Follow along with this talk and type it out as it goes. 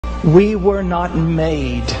We were not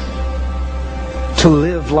made to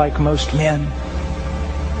live like most men.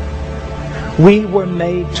 We were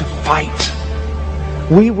made to fight.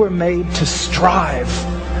 We were made to strive.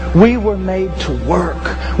 We were made to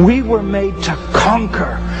work. We were made to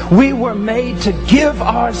conquer. We were made to give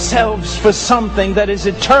ourselves for something that is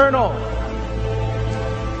eternal.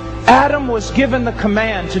 Adam was given the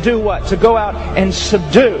command to do what? To go out and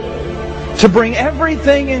subdue. To bring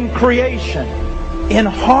everything in creation in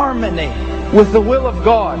harmony with the will of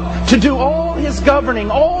God. To do all His governing,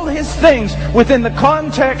 all His things within the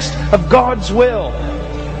context of God's will.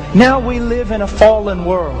 Now we live in a fallen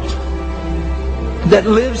world that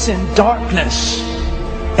lives in darkness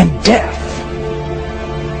and death.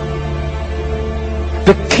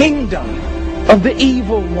 The kingdom of the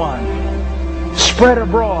evil one spread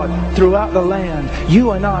abroad throughout the land.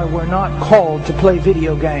 You and I were not called to play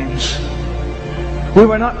video games. We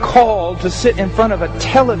were not called to sit in front of a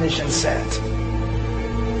television set.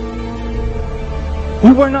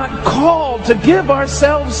 We were not called to give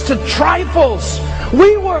ourselves to trifles.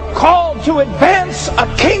 We were called to advance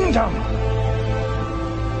a kingdom.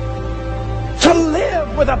 To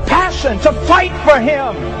live with a passion, to fight for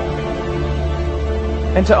Him.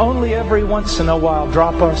 And to only every once in a while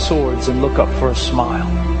drop our swords and look up for a smile.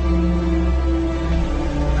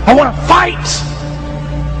 I want to fight.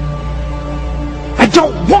 I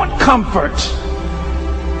don't want comfort.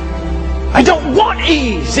 I don't want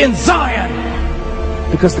ease in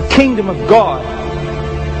Zion. Because the kingdom of God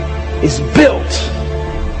is built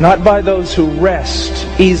not by those who rest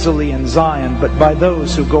easily in Zion, but by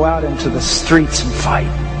those who go out into the streets and fight.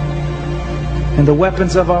 And the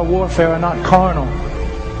weapons of our warfare are not carnal.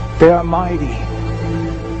 They are mighty.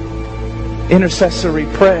 Intercessory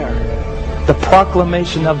prayer, the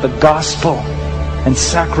proclamation of the gospel, and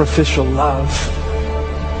sacrificial love.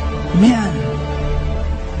 Men,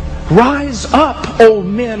 rise up, O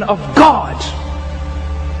men of God.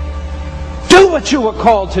 Do what you were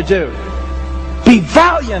called to do. Be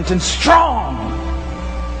valiant and strong.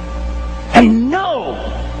 And know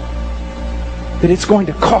that it's going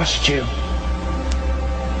to cost you.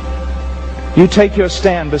 You take your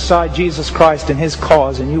stand beside Jesus Christ and His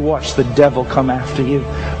cause, and you watch the devil come after you,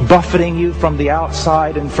 buffeting you from the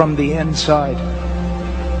outside and from the inside.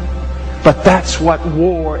 But that's what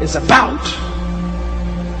war is about.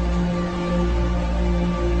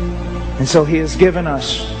 And so He has given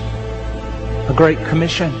us a great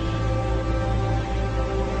commission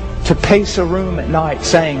to pace a room at night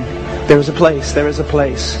saying, there is a place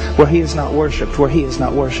where He is not worshipped, where He is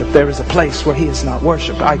not worshipped. There is a place where He is not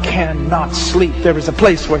worshipped. I cannot sleep. There is a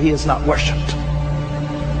place where He is not worshipped.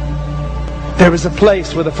 There is a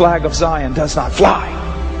place where the flag of Zion does not fly.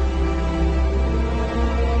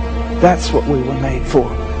 That's what we were made for.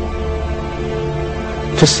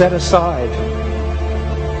 To set aside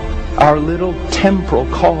our little temporal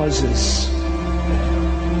causes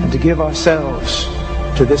and to give ourselves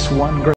to this one great